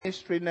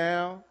ministry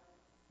now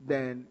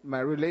than my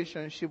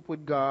relationship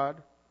with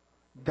God,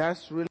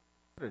 that's really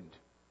important.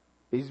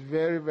 It's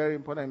very, very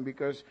important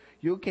because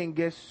you can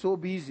get so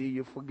busy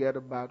you forget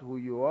about who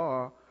you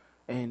are,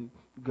 and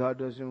God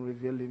doesn't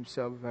reveal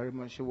himself very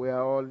much. We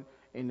are all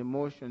in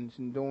emotions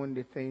and doing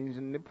the things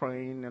and the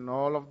praying and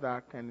all of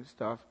that kind of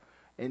stuff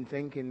and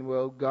thinking,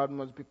 well, God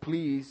must be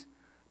pleased.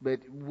 But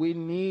we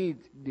need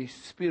the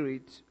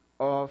spirit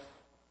of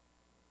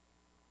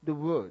the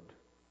word.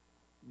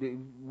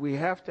 We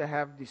have to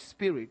have the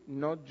spirit,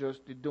 not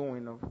just the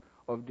doing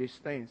of these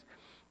things.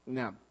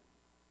 Now,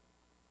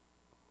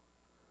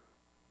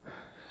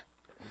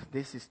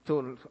 this is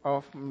total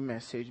off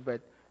message,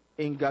 but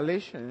in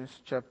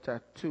Galatians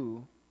chapter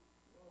 2,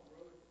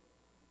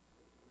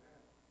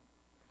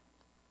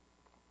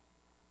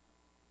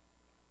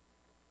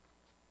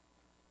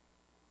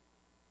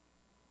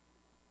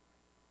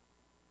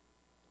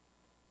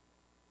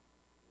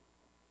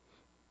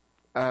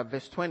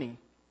 verse 20,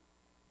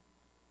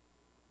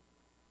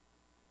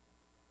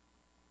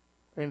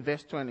 in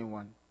verse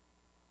 21,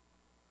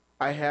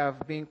 I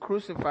have been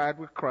crucified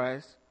with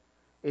Christ.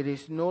 It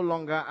is no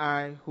longer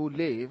I who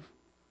live,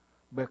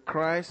 but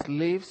Christ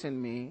lives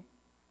in me,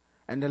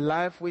 and the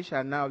life which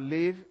I now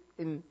live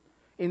in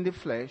the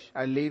flesh,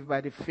 I live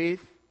by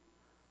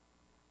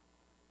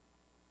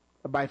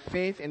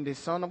faith in the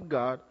Son of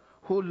God,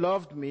 who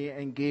loved me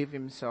and gave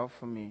himself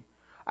for me.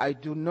 I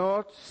do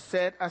not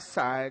set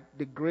aside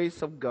the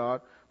grace of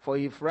God, for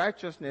if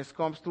righteousness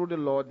comes through the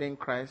law, then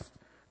Christ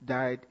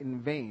died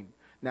in vain.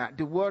 Now,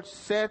 the word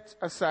set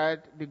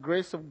aside the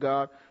grace of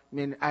God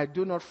means I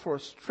do not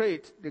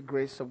frustrate the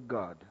grace of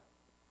God.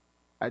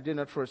 I do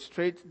not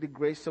frustrate the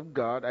grace of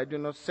God. I do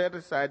not set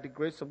aside the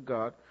grace of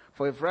God.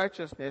 For if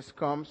righteousness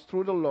comes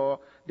through the law,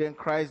 then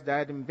Christ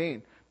died in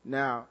vain.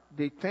 Now,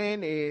 the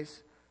thing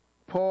is,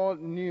 Paul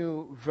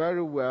knew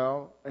very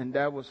well, and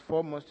that was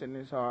foremost in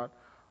his heart,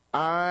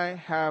 I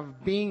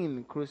have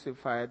been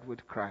crucified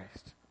with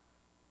Christ.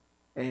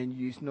 And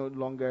it's no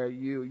longer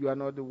you. You are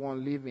not the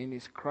one living.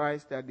 It's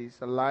Christ that is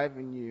alive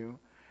in you.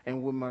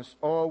 And we must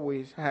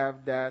always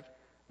have that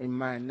in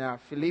mind. Now,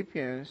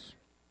 Philippians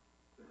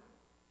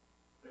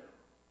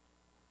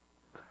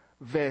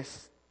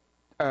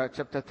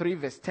chapter 3,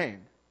 verse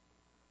 10.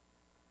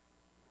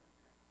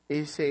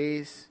 It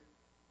says,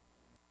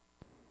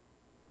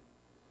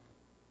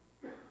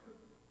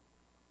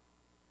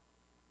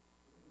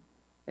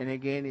 and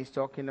again, he's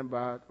talking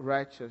about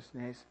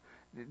righteousness,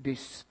 the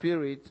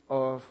spirit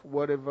of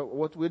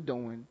what we're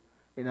doing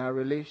in our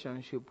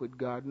relationship with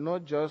God,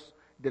 not just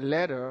the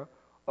letter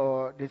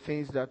or the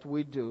things that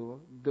we do.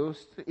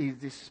 Those is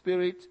the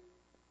spirit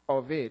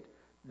of it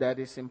that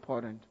is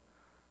important.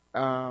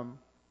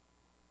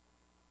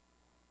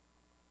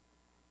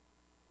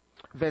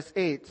 Verse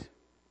 8,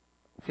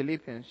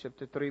 Philippians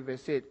chapter 3,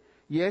 verse 8.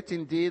 Yet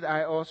indeed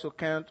I also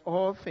count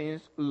all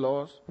things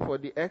lost for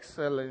the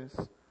excellence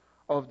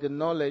of the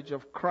knowledge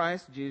of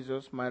Christ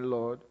Jesus my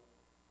Lord,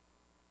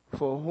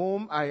 for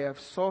whom I have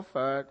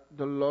suffered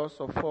the loss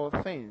of all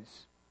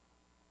things.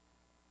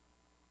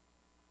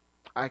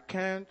 I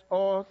count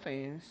all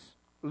things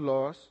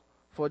lost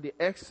for the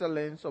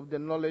excellence of the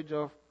knowledge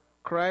of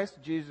Christ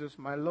Jesus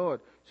my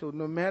Lord. So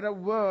no matter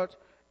what,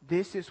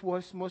 this is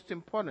what's most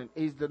important,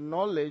 is the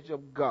knowledge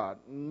of God,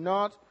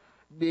 not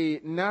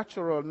the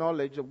natural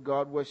knowledge of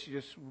God, which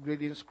is just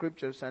reading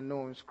scriptures and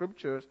knowing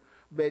scriptures,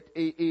 but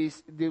it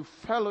is the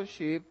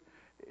fellowship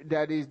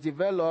that is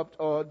developed,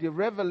 or the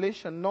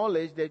revelation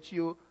knowledge that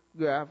you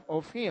have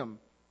of him.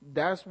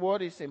 That's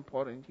what is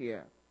important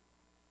here.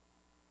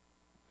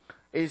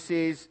 It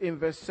says in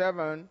verse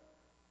 7,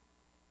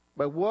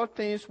 but what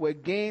things were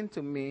gained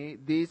to me,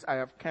 these I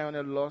have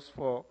counted loss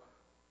for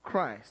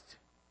Christ.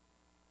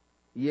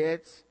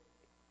 Yet,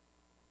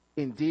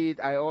 indeed,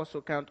 I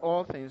also count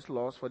all things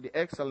lost for the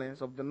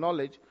excellence of the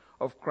knowledge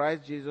of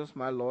Christ Jesus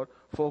my Lord,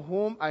 for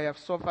whom I have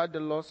suffered the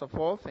loss of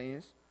all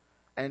things,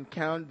 and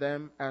count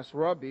them as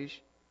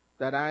rubbish,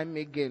 that I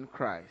may gain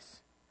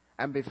Christ,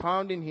 and be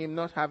found in him,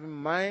 not having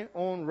my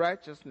own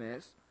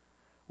righteousness,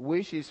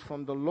 which is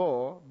from the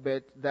law,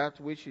 but that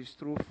which is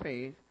through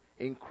faith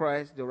in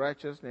Christ, the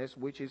righteousness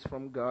which is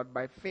from God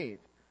by faith.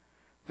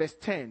 Verse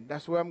 10,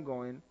 that's where I'm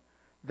going.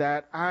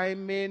 That I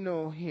may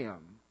know him.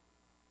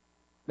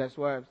 That's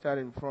where I'm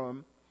starting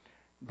from.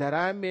 That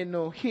I may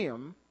know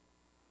him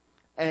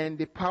and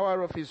the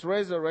power of his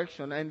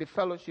resurrection and the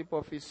fellowship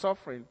of his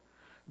suffering,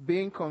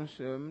 being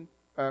conformed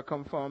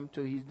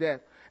to his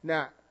death.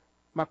 Now,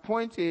 my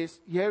point is,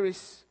 here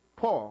is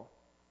Paul,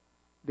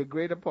 the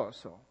great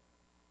apostle.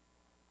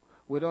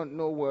 We don't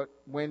know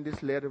when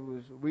this letter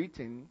was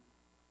written,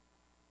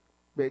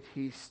 but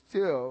he's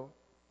still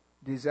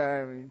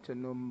desiring to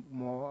know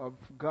more of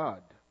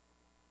God.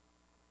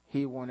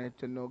 He wanted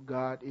to know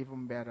God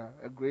even better,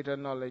 a greater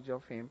knowledge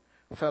of him,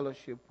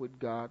 fellowship with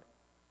God.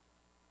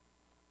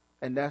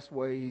 And that's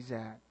where he's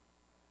at.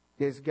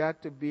 There's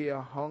got to be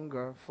a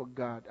hunger for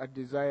God, a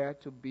desire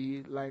to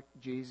be like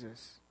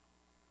Jesus.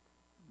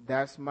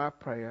 That's my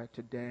prayer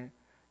today.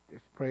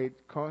 I've prayed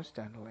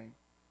constantly.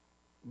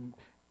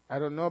 I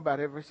don't know about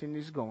everything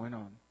that's going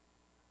on,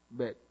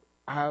 but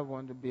I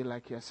want to be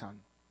like your son.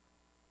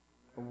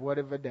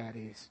 Whatever that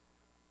is.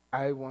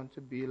 I want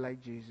to be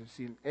like Jesus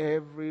in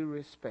every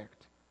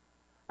respect.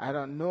 I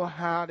don't know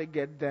how to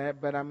get there,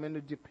 but I'm going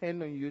to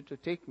depend on you to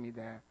take me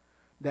there.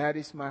 That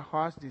is my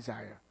heart's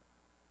desire.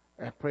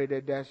 I pray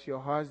that that's your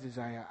heart's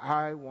desire.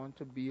 I want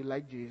to be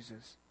like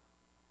Jesus.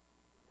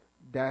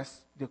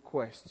 That's the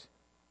quest.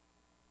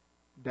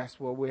 That's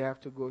what we have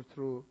to go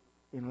through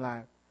in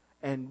life.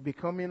 And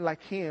becoming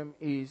like Him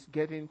is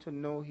getting to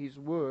know His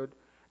Word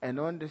and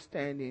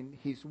understanding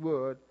His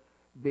Word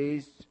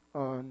based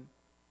on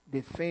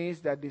the things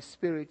that the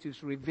Spirit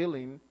is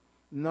revealing,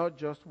 not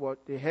just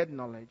what the head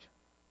knowledge.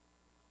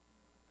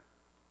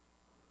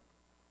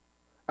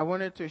 I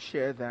wanted to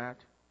share that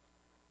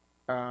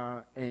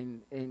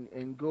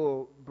and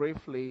go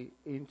briefly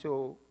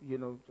into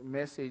the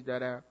message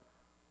that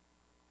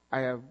I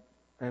have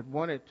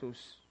wanted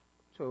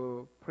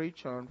to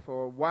preach on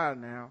for a while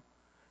now,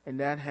 and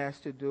that has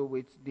to do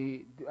with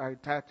I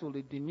titled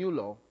it the new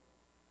law.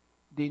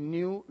 The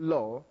new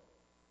law.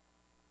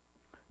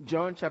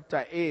 John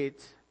chapter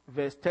 8,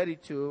 verse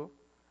 32,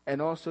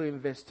 and also in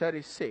verse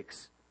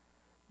 36.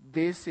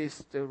 This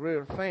is the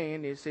real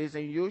thing. It says,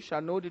 and you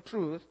shall know the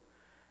truth,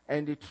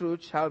 and the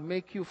truth shall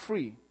make you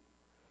free.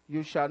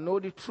 You shall know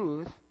the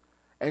truth,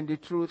 and the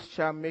truth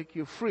shall make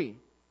you free.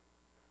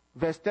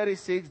 Verse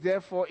 36,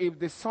 therefore, if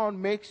the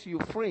Son makes you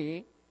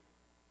free,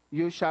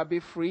 you shall be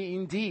free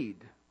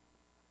indeed.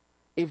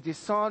 If the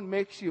Son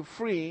makes you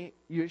free,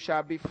 you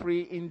shall be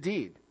free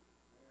indeed.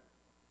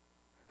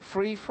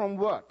 Free from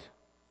what?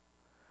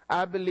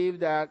 I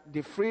believe that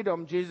the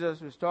freedom Jesus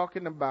was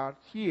talking about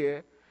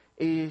here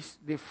is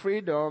the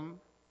freedom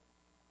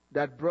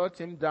that brought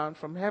Him down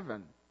from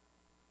heaven.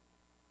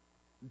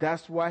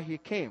 That's why He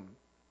came.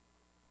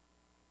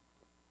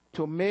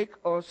 To make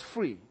us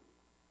free.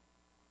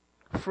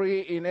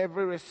 Free in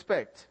every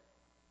respect.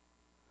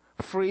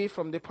 Free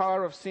from the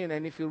power of sin.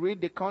 And if you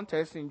read the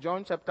context in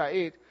John chapter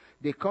 8,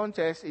 the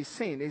context is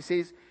sin. It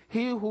says,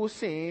 he who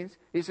sins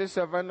is a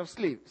servant of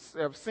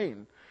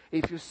sin.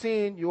 If you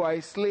sin, you are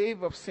a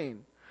slave of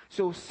sin.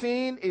 So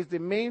sin is the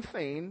main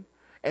thing,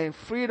 and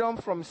freedom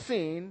from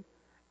sin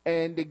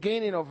and the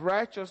gaining of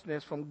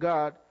righteousness from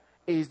God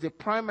is the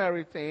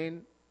primary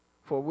thing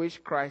for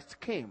which Christ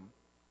came.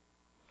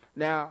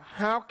 Now,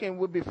 how can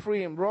we be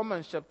free? In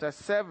Romans chapter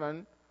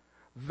 7,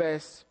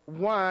 verse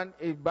 1,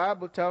 the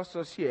Bible tells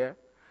us here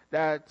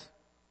that,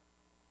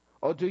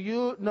 or do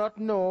you not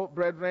know,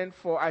 brethren,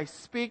 for I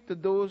speak to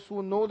those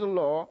who know the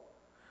law,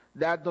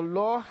 that the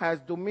law has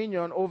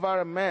dominion over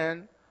a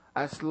man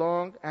as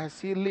long as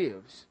he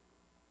lives.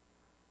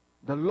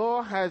 The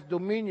law has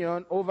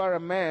dominion over a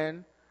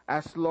man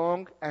as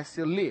long as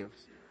he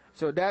lives.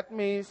 So that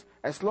means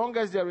as long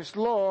as there is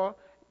law,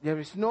 there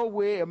is no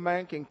way a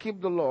man can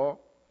keep the law.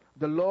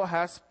 The law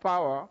has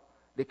power.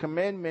 The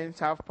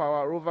commandments have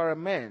power over a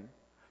man.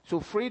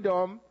 So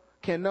freedom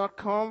cannot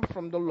come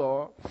from the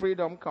law.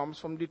 Freedom comes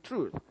from the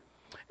truth.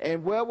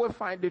 And where we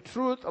find the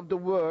truth of the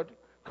word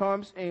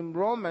comes in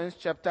Romans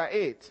chapter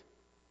 8.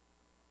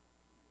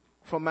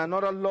 From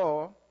another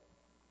law,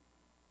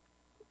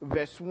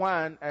 verse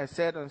 1, I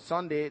said on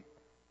Sunday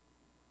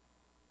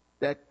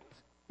that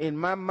in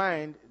my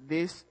mind,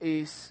 this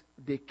is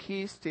the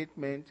key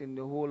statement in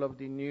the whole of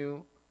the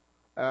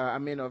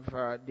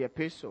the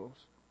epistles.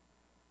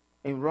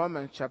 In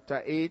Romans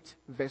chapter 8,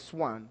 verse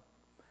 1,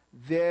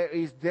 there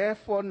is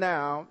therefore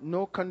now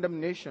no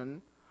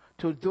condemnation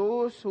to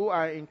those who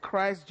are in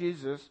Christ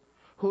Jesus,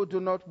 who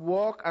do not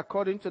walk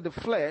according to the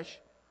flesh,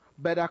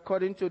 but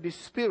according to the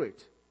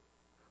Spirit.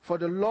 For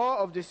the law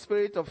of the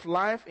Spirit of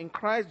life in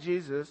Christ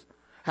Jesus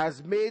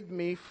has made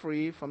me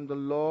free from the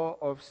law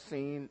of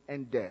sin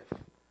and death.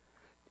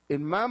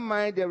 In my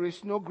mind, there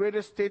is no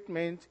greater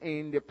statement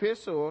in the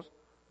epistles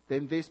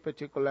than this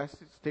particular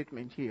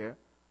statement here.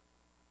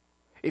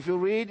 If you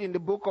read in the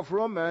book of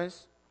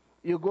Romans,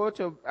 you go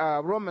to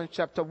Romans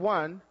chapter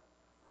 1,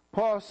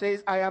 Paul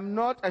says, I am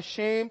not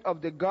ashamed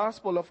of the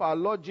gospel of our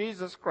Lord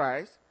Jesus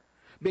Christ,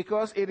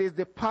 because it is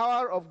the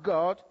power of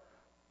God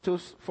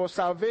for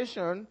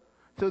salvation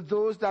to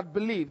those that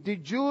believe. The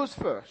Jews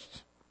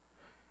first,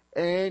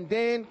 and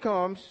then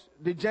comes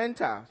the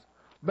Gentiles.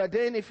 But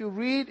then if you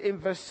read in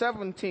verse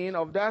 17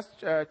 of that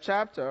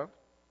chapter,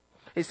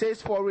 it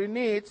says, for in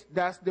it,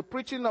 that's the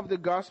preaching of the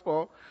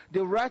gospel,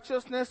 the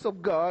righteousness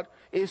of God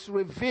is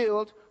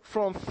revealed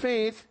from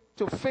faith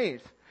to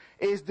faith.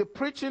 Is the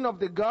preaching of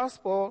the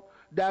gospel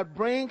that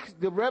brings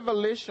the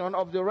revelation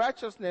of the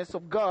righteousness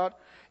of God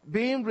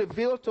being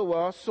revealed to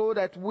us so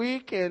that we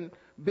can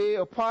be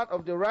a part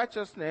of the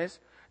righteousness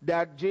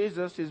that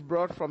Jesus is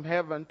brought from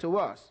heaven to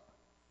us.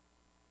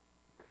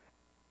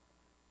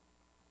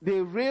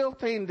 The real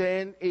thing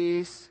then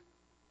is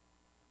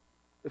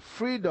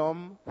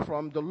freedom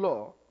from the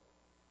law.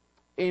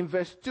 In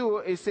verse 2,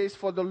 it says,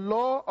 for the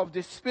law of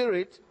the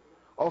Spirit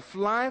of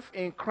life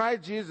in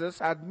Christ Jesus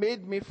had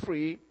made me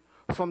free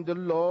from the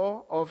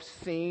law of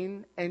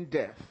sin and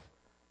death.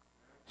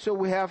 So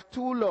we have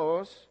two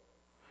laws.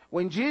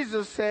 When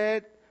Jesus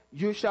said,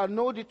 you shall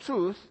know the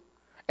truth,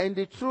 and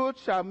the truth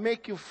shall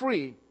make you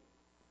free.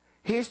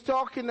 He's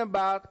talking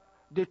about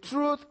the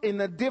truth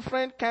in a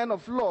different kind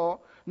of law,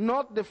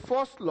 not the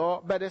first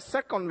law, but the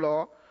second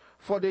law.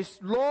 For this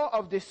law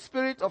of the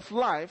Spirit of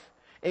life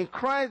in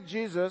Christ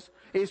Jesus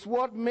is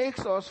what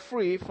makes us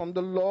free from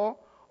the law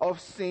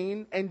of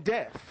sin and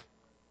death.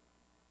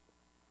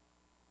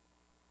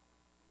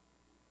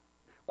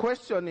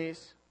 Question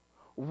is,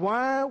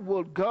 why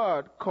would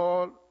God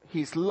call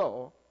his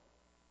law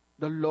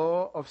the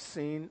law of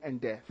sin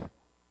and death?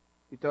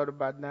 You thought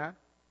about that?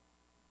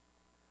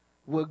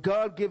 Will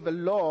God give a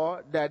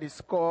law that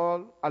is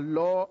called a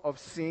law of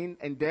sin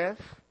and death?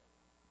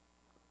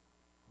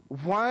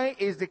 Why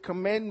is the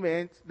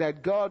commandment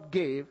that God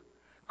gave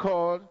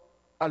called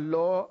a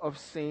law of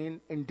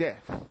sin and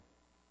death?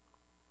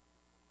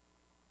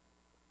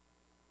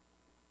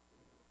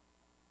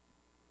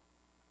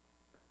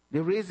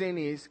 The reason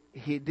is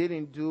he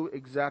didn't do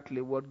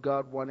exactly what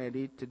God wanted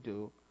it to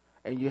do.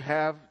 And you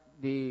have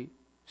the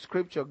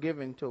scripture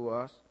given to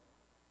us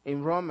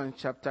in Romans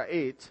chapter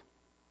 8,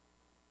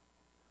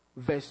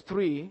 verse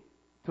 3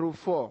 through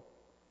 4.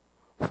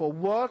 For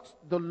what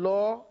the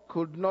law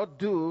could not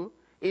do,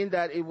 in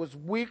that it was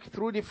weak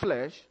through the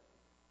flesh,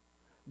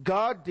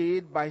 God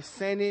did by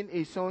sending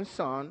his own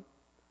Son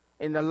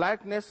in the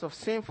likeness of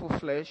sinful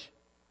flesh,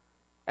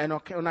 and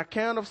on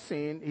account of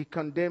sin, he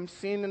condemned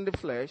sin in the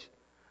flesh,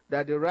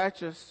 that the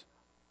righteous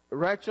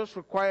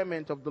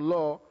requirement of the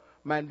law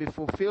might be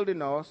fulfilled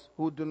in us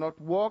who do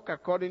not walk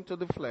according to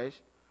the flesh,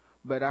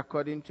 but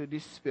according to the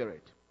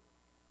Spirit.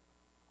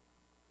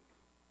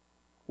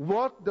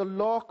 What the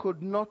law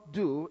could not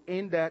do,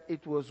 in that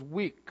it was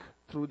weak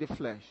through the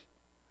flesh.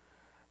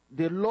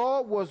 The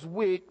law was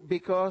weak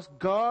because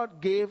God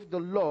gave the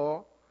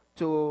law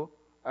to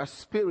a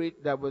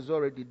spirit that was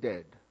already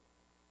dead.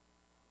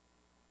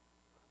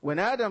 When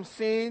Adam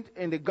sinned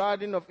in the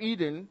Garden of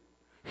Eden,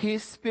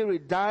 his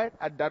spirit died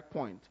at that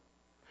point.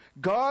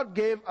 God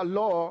gave a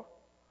law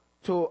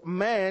to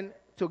man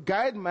to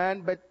guide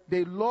man, but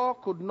the law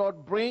could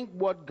not bring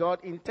what God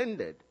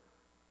intended.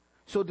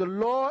 So the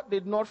law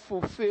did not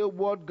fulfill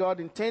what God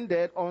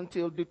intended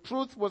until the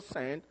truth was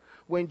sent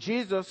when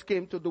Jesus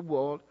came to the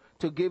world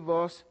to give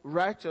us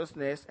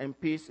righteousness and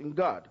peace in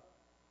God.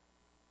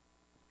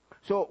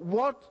 So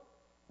what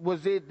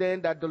was it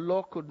then that the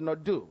law could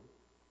not do?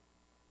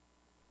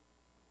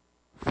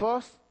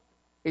 First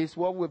is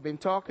what we've been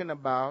talking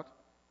about.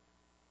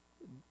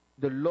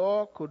 The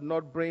law could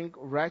not bring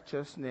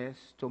righteousness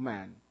to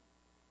man.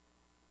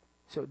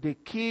 So the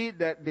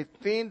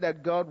thing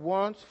that God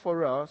wants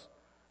for us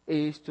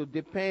is to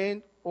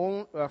depend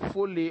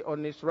fully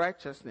on his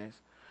righteousness.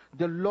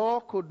 The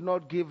law could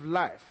not give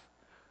life.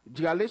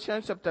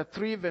 Galatians chapter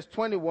 3 verse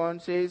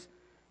 21 says,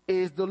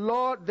 is the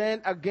law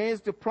then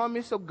against the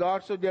promise of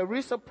God? So there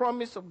is a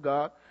promise of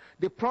God.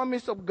 The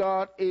promise of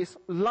God is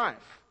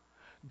life.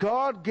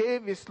 God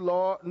gave his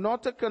law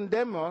not to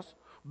condemn us,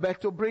 but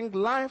to bring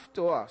life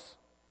to us.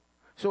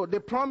 So the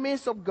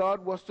promise of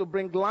God was to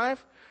bring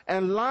life,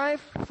 and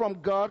life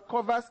from God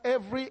covers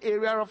every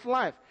area of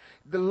life.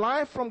 The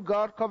life from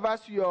God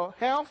covers your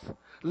health.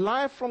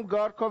 Life from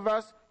God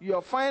covers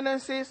your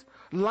finances.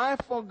 Life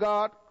from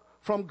God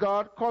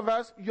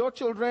covers your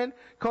children,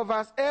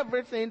 covers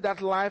everything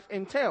that life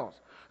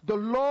entails. The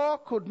law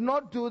could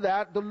not do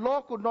that. The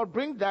law could not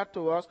bring that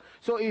to us.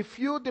 So if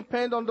you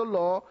depend on the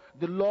law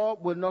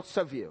will not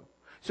serve you.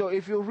 So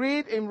if you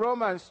read in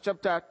Romans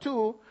chapter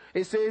 2,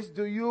 it says,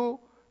 do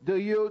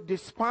you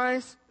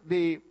despise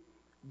the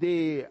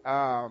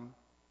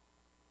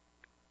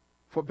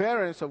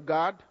forbearance of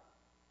God?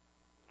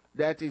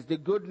 That is the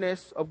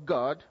goodness of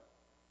God.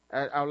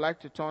 I would like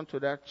to turn to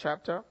that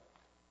chapter.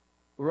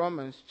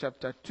 Romans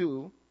chapter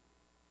 2.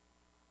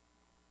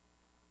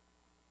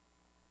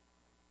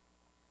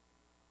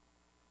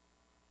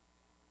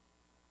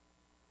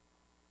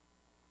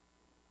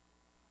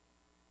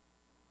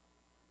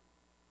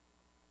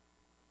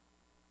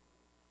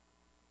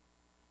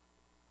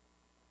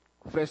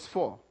 Verse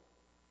 4.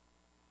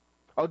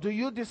 Or do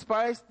you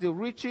despise the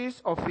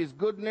riches of his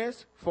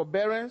goodness,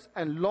 forbearance,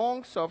 and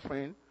long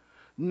suffering,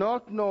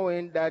 not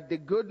knowing that the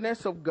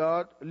goodness of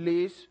God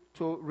leads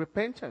to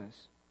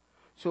repentance?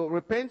 So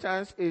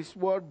repentance is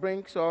what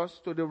brings us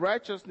to the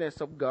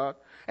righteousness of God.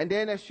 And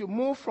then as you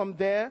move from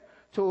there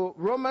to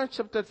Romans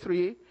chapter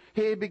 3,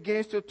 he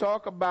begins to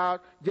talk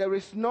about there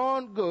is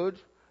none good,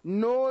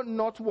 no,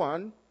 not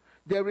one.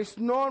 There is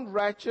none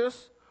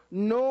righteous,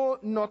 no,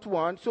 not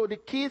one. So the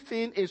key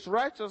thing is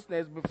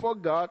righteousness before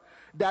God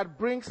that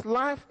brings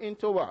life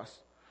into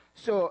us.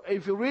 So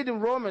if you read in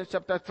Romans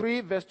chapter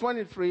 3, verse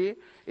 23,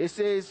 it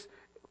says,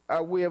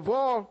 we have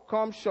all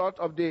come short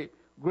of the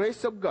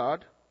grace of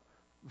God.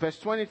 Verse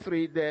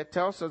 23 there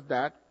tells us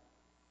that,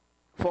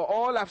 for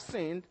all have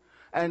sinned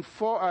and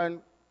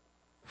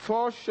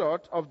fall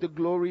short of the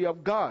glory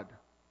of God.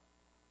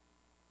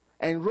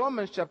 And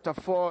Romans chapter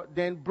 4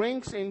 then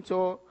brings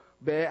into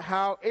bear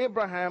how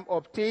Abraham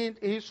obtained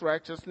his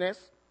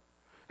righteousness.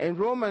 And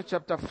Romans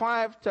chapter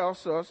 5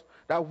 tells us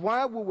that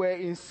while we were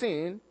in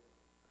sin,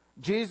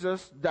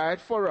 Jesus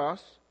died for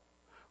us.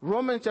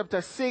 Romans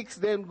chapter 6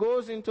 then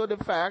goes into the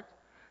fact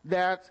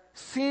that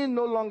sin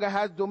no longer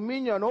has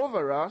dominion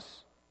over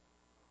us.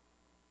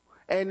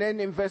 And then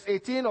in verse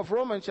 18 of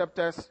Romans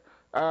chapter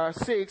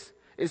 6,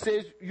 it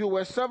says, you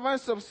were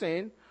servants of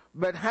sin,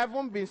 but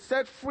having been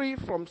set free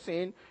from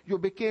sin, you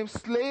became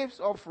slaves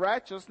of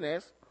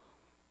righteousness.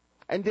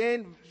 And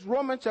then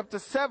Romans chapter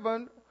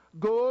 7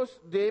 goes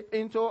deep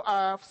into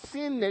our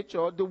sin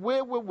nature, the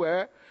way we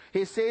were.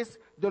 He says,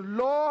 the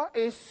law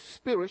is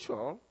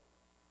spiritual.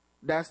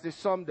 That's the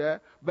sum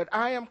there. But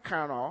I am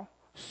carnal,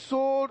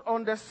 sold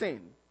under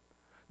sin.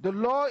 The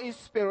law is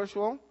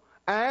spiritual.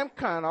 I am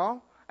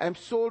carnal. I'm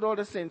sold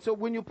under sin. So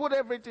when you put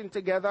everything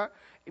together,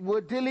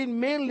 we're dealing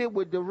mainly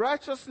with the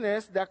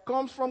righteousness that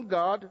comes from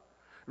God,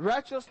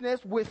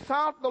 righteousness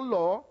without the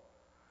law.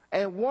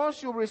 And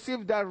once you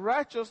receive that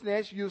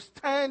righteousness, you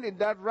stand in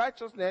that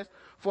righteousness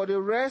for the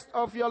rest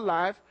of your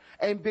life.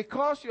 And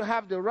because you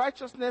have the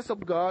righteousness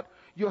of God,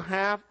 you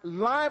have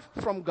life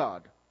from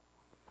God.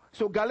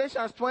 So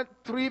Galatians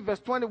 3 verse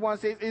 21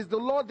 says, is the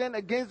law then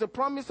against the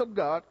promise of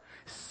God?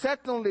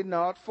 Certainly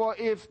not. For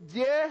if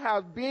there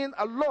had been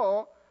a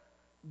law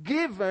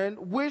given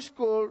which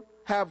could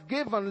have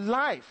given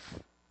life,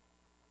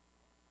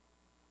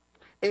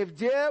 if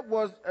there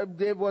was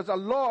a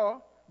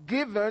law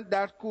given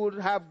that could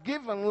have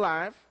given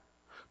life,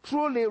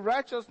 truly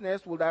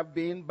righteousness would have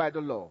been by the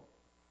law.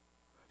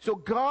 So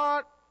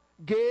God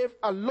gave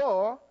a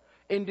law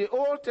in the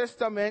Old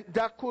Testament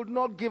that could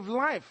not give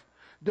life.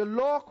 The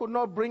law could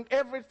not bring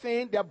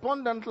everything, the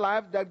abundant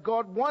life that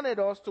God wanted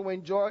us to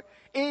enjoy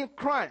in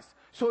Christ.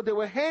 So they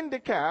were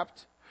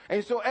handicapped.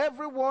 And so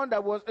everyone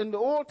that was in the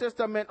Old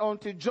Testament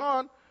until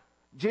John,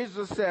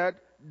 Jesus said,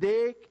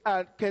 they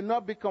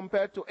cannot be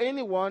compared to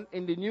anyone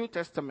in the New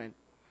Testament.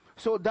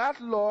 So that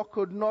law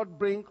could not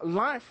bring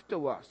life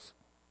to us.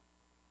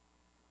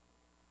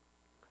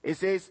 It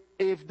says,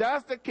 if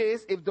that's the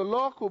case, if the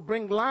law could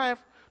bring life,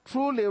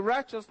 truly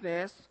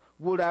righteousness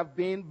would have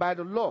been by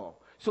the law.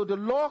 So the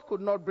law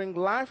could not bring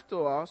life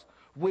to us.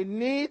 We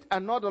need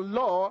another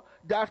law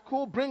that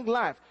could bring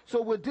life.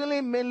 So we're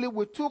dealing mainly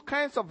with two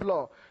kinds of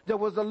law. There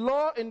was a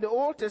law in the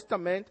Old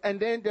Testament, and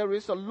then there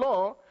is a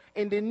law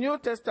in the New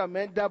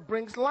Testament that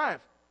brings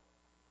life.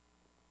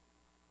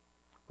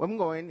 Where I'm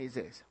going is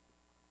this.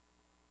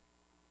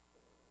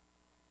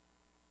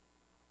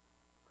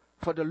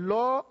 For the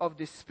law of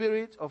the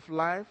Spirit of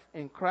life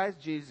in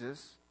Christ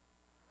Jesus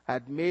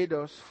had made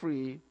us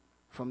free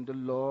from the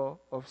law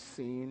of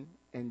sin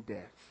and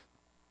death.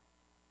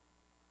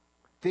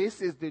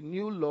 This is the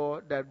new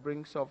law that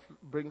brings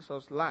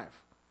us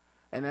life.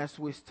 And as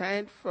we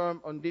stand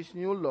firm on this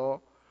new law,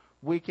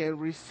 we can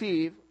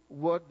receive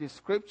what the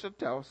scripture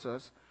tells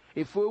us.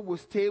 If we will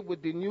stay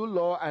with the new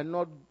law and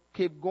not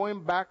keep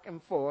going back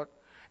and forth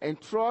and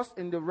trust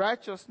in the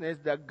righteousness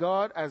that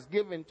God has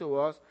given to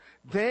us,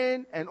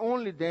 then and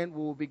only then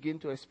we will begin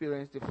to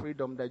experience the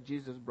freedom that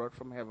Jesus brought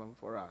from heaven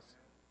for us.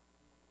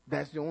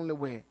 That's the only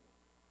way.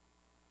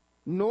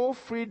 No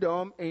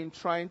freedom in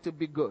trying to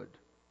be good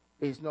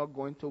is not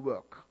going to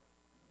work.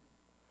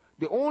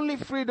 The only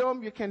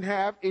freedom you can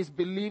have is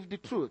believe the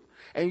truth.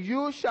 And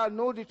you shall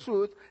know the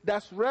truth.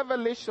 That's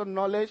revelation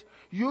knowledge.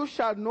 You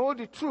shall know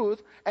the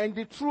truth, and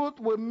the truth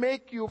will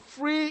make you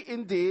free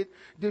indeed.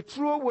 The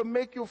truth will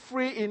make you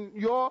free in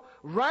your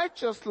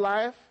righteous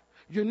life.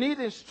 You need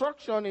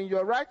instruction in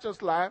your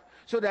righteous life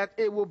so that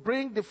it will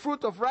bring the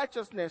fruit of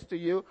righteousness to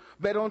you.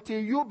 But until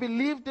you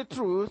believe the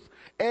truth,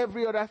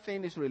 every other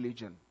thing is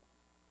religion.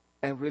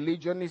 And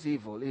religion is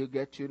evil. It'll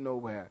get you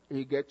nowhere.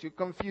 It'll get you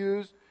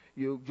confused.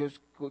 You just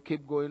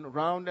keep going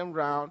round and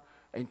round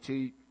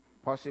until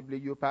possibly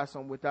you pass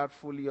on without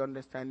fully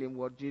understanding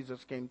what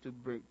Jesus came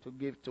to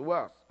give to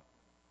us.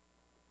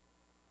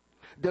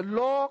 The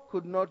law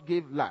could not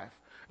give life.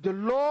 The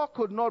law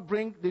could not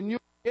bring the new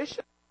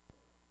creation.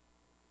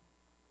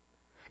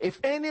 If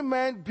any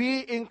man be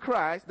in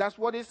Christ, that's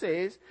what it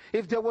says.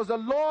 If there was a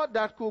law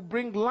that could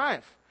bring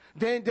life,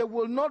 then there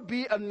will not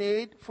be a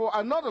need for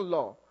another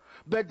law.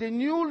 But the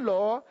new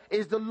law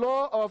is the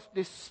law of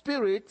the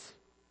Spirit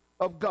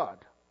of God.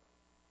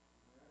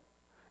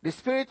 The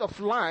Spirit of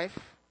life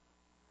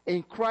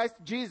in Christ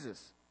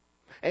Jesus.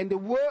 And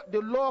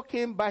the law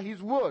came by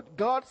His word.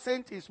 God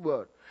sent His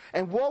word.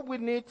 And what we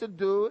need to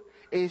do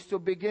is to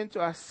begin to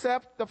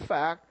accept the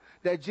fact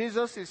that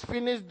Jesus has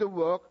finished the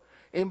work,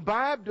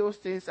 imbibe those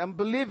things and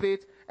believe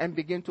it and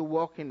begin to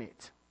walk in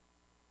it.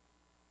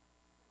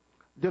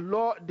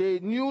 The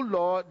new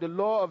law, the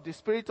law of the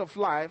Spirit of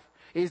life,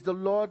 is the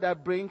law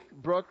that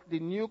brought the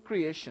new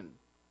creation.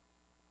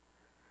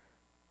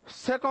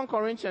 2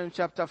 Corinthians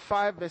chapter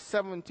 5 verse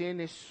 17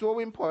 is so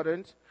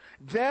important.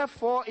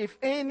 Therefore, if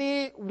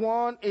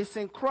anyone is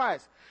in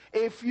Christ,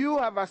 if you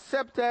have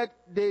accepted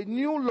the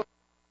new law,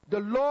 the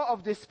law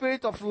of the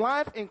Spirit of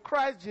life in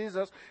Christ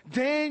Jesus,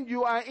 then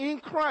you are in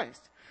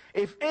Christ.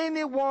 If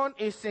anyone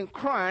is in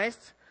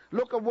Christ,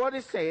 look at what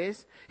it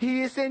says,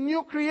 he is a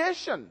new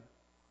creation.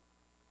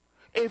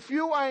 If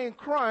you are in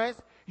Christ,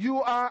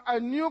 you are a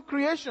new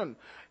creation.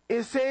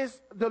 It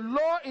says, the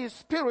law is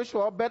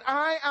spiritual, but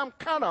I am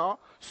carnal,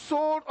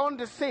 sold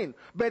under sin.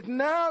 But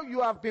now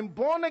you have been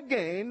born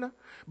again,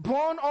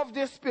 born of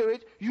the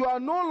Spirit. You are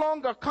no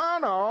longer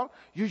carnal.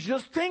 You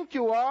just think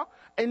you are.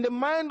 In the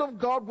mind of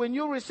God, when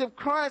you receive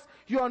Christ,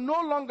 you are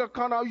no longer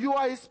carnal. You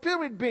are a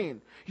spirit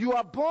being. You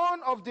are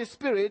born of the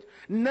Spirit.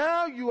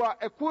 Now you are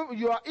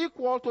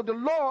equal to the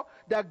law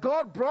that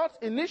God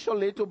brought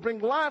initially to bring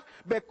life,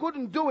 but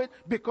couldn't do it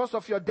because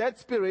of your dead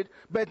spirit.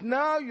 But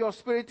now your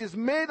spirit is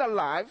made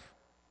alive,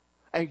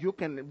 and you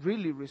can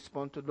really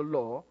respond to the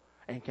law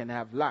and can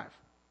have life.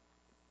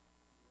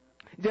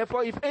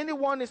 Therefore, if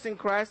anyone is in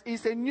Christ, he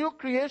is a new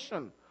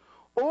creation.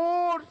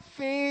 All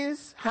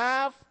things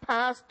have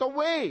passed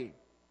away.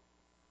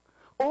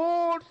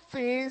 All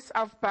things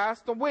have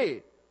passed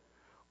away.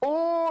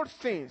 All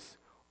things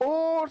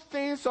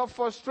of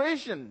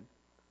frustration,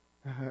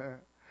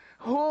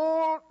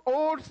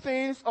 all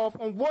things of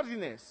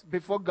unworthiness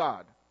before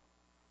God,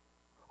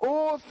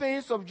 all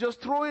things of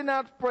just throwing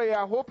out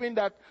prayer, hoping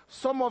that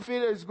some of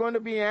it is going to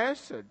be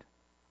answered.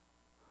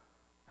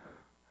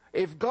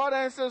 If God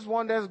answers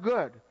one, that's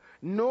good.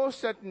 No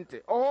certainty.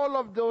 All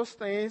of those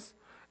things,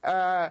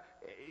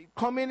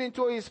 coming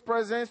into His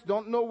presence,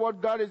 don't know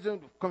what God is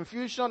doing,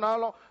 confusion,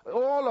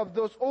 all of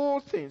those,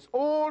 all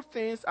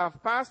things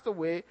have passed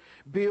away.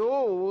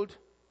 Behold,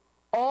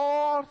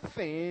 all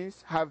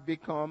things have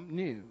become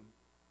new.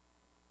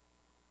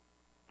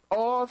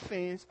 All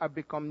things have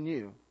become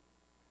new.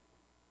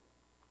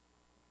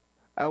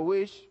 I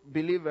wish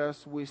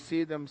believers will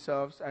see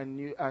themselves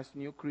as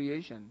new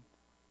creation.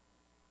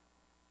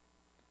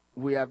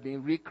 We have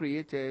been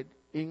recreated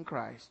in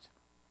Christ.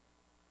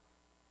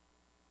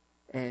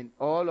 And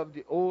all of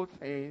the old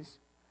things,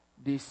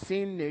 the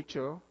sin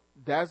nature,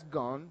 that's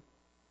gone.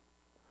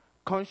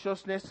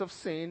 Consciousness of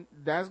sin,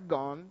 that's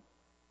gone.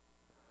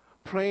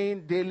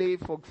 Praying daily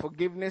for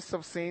forgiveness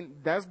of sin,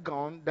 that's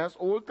gone. That's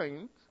old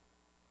things.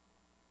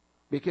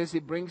 Because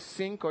it brings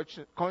sin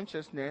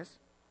consciousness.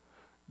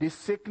 The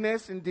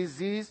sickness and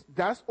disease,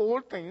 that's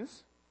old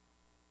things.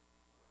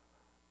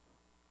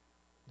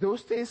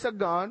 Those things are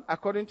gone.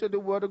 According to the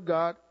Word of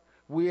God,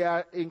 we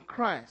are in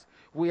Christ.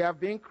 We have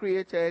been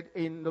created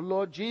in the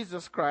Lord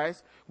Jesus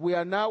Christ. We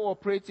are now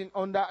operating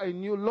under a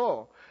new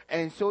law.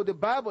 And so the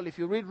Bible, if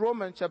you read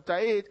Romans chapter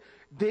 8,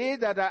 they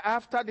that are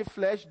after the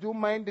flesh do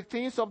mind the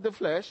things of the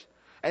flesh,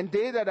 and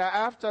they that are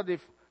after the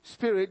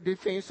Spirit, the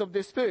things of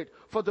the Spirit.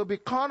 For to be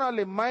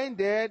carnally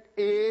minded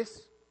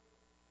is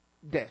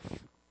death.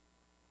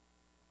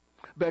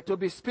 But to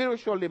be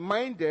spiritually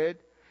minded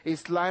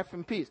is life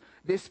and peace.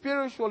 The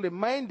spiritually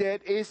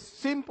minded is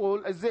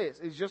simple as this.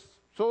 It's just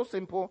so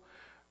simple.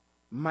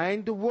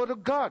 Mind the Word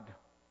of God.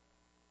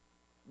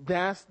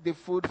 That's the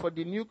food for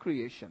the new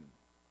creation.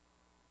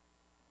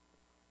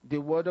 The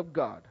Word of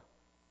God.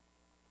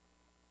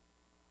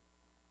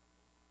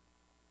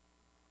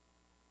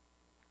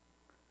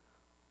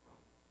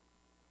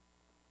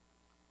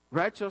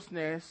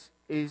 Righteousness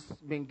is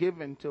been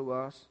given to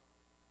us,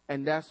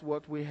 and that's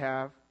what we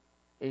have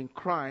in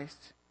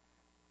Christ,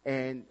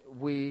 and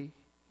we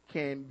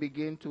can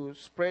begin to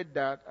spread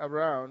that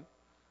around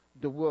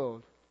the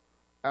world.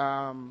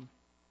 2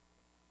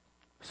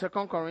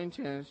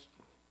 Corinthians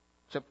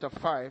chapter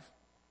 5.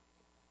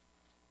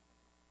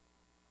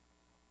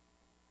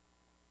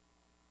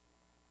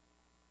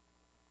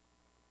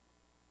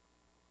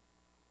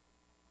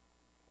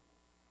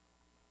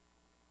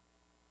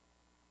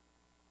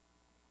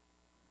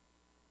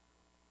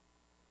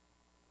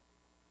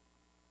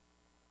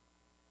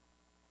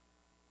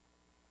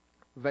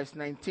 Verse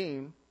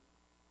 19,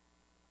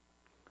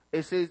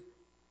 it says,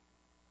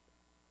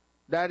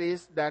 that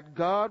is, that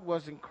God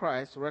was in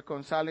Christ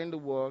reconciling the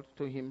world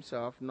to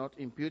Himself, not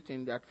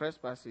imputing their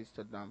trespasses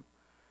to them,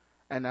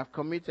 and have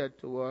committed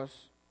to us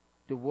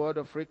the word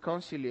of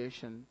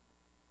reconciliation.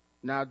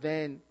 Now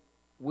then,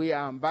 we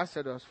are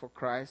ambassadors for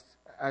Christ,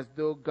 as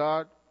though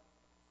God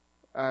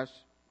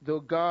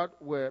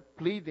were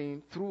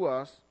pleading through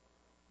us.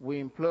 We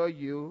implore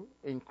you,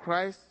 in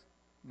Christ's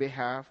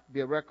behalf,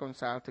 be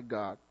reconciled to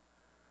God.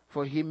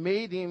 For He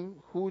made Him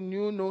who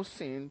knew no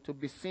sin to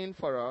be sin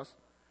for us,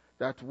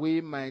 that we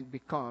might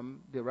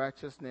become the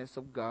righteousness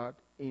of God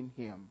in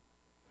Him.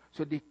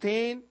 So the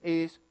thing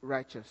is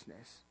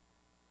righteousness.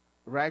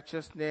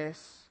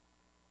 Righteousness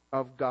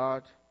of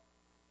God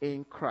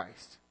in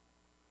Christ.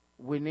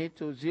 We need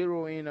to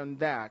zero in on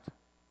that.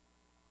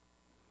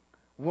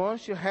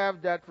 Once you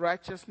have that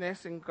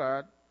righteousness in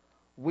God,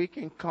 we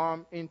can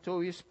come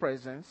into His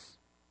presence.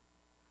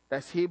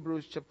 That's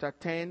Hebrews chapter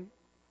 10,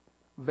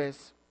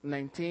 verse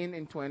 19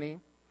 and 20.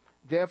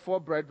 Therefore,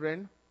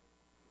 brethren,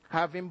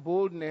 having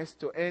boldness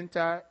to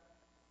enter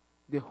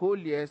the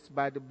holiest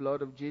by the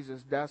blood of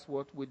Jesus. That's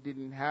what we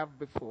didn't have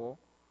before.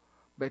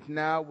 But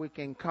now we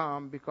can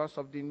come because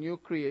of the new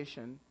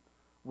creation.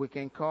 We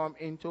can come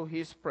into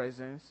His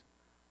presence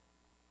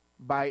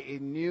by a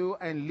new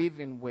and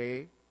living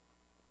way,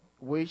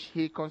 which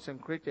He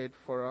consecrated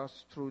for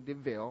us through the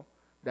veil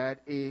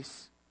that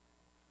is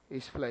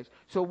His flesh.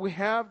 So we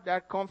have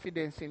that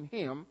confidence in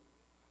Him.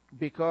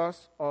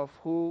 because of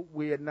who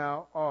we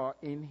now are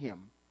in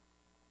Him.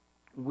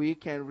 We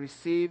can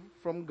receive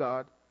from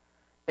God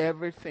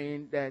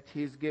everything that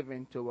He's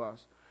given to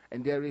us.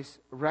 And there is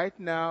right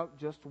now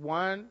just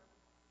one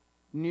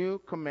new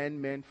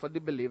commandment for the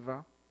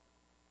believer,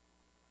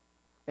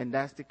 and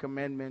that's the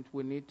commandment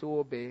we need to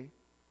obey.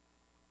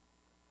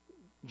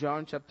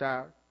 John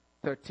chapter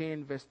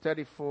 13, verse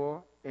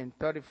 34 and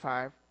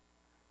 35,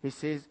 He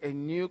says, "A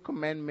new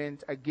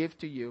commandment I give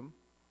to you,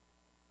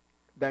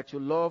 that you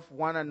love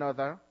one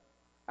another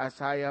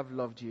as I have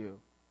loved you,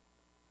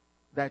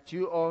 that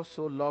you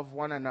also love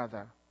one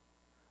another.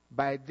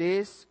 By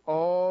this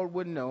all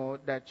will know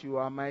that you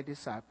are my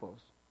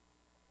disciples,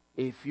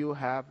 if you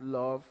have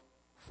love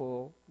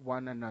for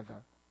one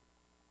another."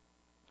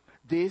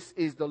 This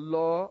is the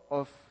law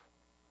of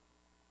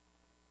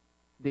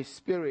the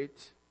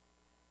Spirit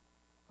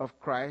of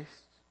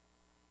Christ,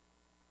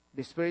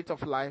 the Spirit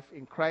of life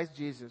in Christ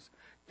Jesus.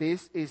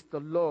 This is the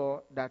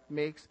law that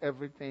makes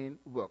everything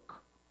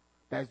work.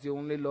 That's the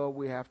only law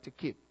we have to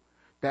keep.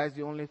 That's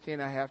the only thing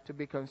I have to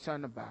be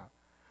concerned about.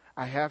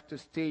 I have to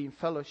stay in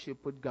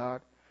fellowship with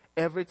God.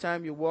 Every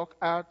time you walk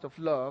out of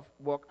love,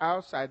 walk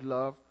outside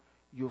love,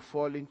 you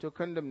fall into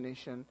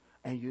condemnation,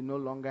 and you no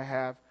longer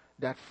have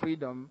that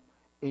freedom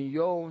in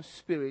your own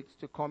spirit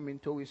to come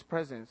into His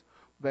presence.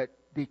 But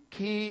the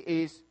key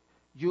is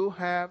you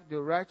have the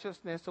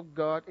righteousness of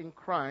God in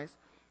Christ,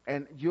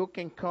 and you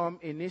can come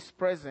in His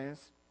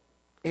presence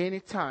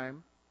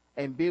anytime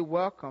and be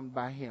welcomed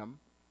by Him,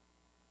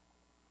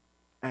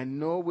 and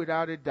know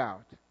without a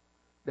doubt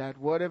that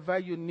whatever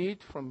you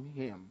need from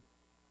Him,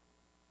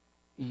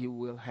 He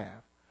will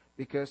have.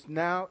 Because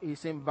now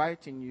He's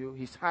inviting you,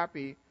 He's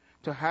happy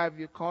to have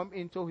you come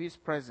into His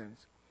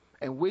presence.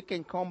 And we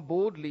can come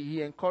boldly.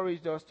 He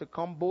encouraged us to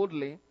come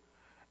boldly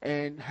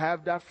and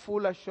have that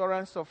full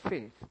assurance of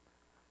faith.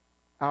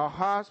 Our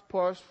hearts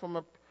purged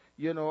from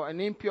an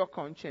impure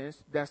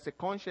conscience, that's the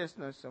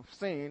consciousness of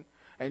sin.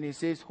 And He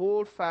says,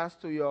 hold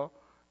fast to your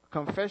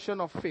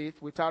confession of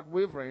faith without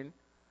wavering,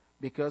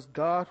 because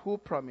God who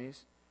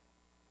promised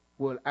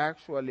will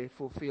actually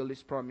fulfill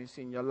His promise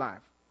in your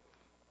life.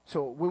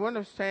 So we want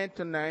to stand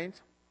tonight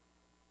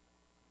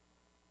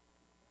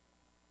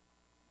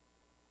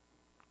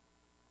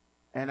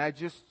and I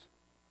just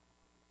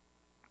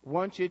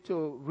want you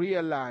to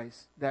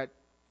realize that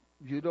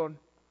you don't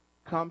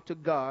come to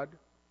God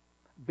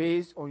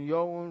based on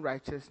your own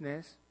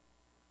righteousness,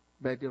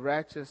 but the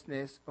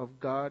righteousness of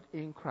God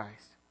in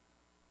Christ.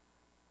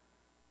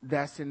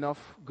 That's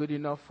enough, good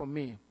enough for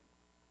me.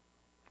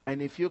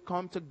 And if you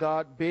come to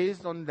God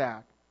based on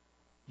that,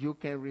 you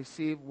can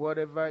receive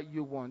whatever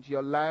you want.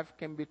 Your life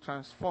can be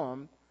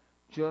transformed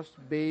just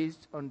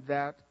based on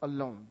that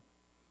alone.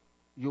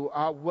 You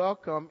are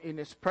welcome in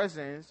His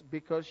presence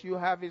because you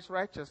have His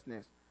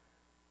righteousness.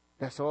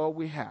 That's all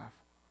we have.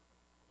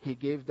 He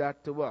gave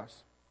that to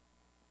us.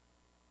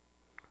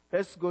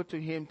 Let's go to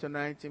Him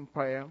tonight in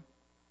prayer.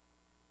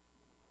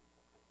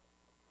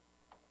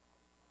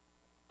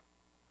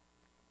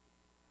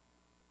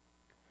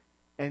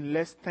 And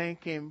let's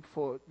thank Him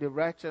for the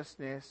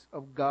righteousness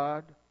of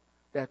God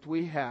that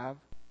we have,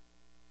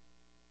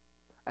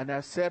 and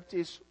accept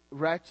His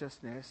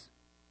righteousness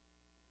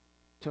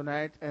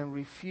tonight and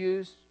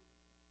refuse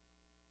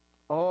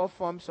all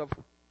forms of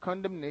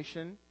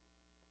condemnation.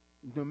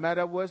 No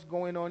matter what's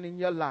going on in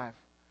your life,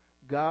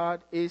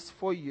 God is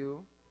for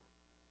you.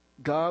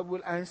 God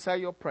will answer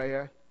your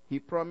prayer. He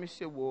promised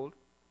He would.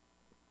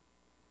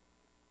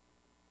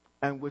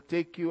 And will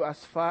take you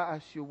as far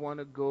as you want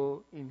to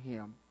go in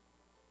Him.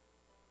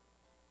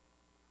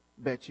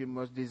 But you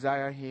must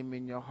desire Him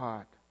in your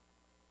heart.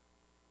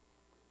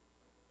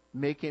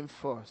 Make Him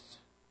first,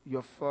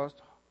 your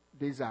first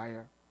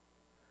desire.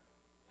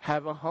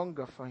 Have a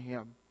hunger for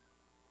Him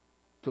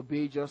to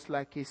be just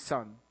like His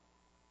Son.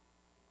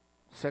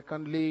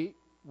 Secondly,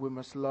 we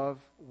must love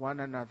one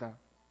another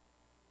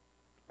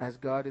as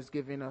God is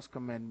giving us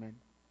commandment.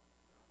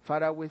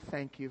 Father, we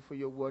thank You for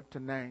Your word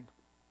tonight.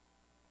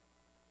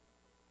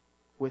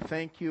 We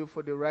thank You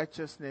for the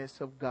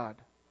righteousness of God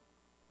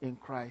in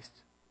Christ.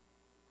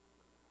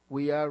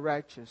 We are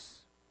righteous.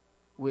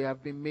 We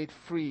have been made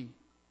free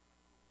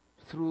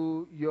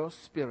through Your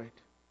Spirit.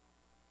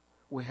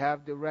 We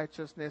have the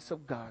righteousness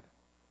of God,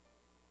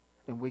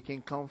 and we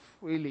can come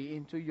freely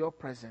into Your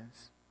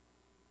presence.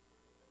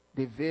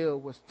 The veil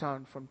was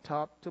torn from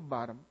top to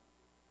bottom,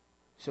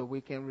 so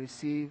we can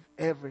receive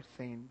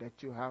everything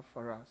that You have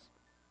for us.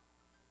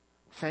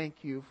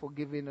 Thank You for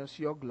giving us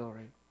Your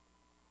glory.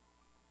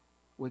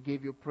 We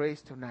give You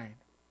praise tonight.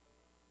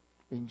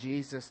 In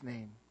Jesus'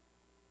 name,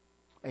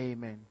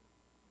 amen.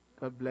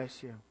 God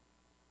bless you.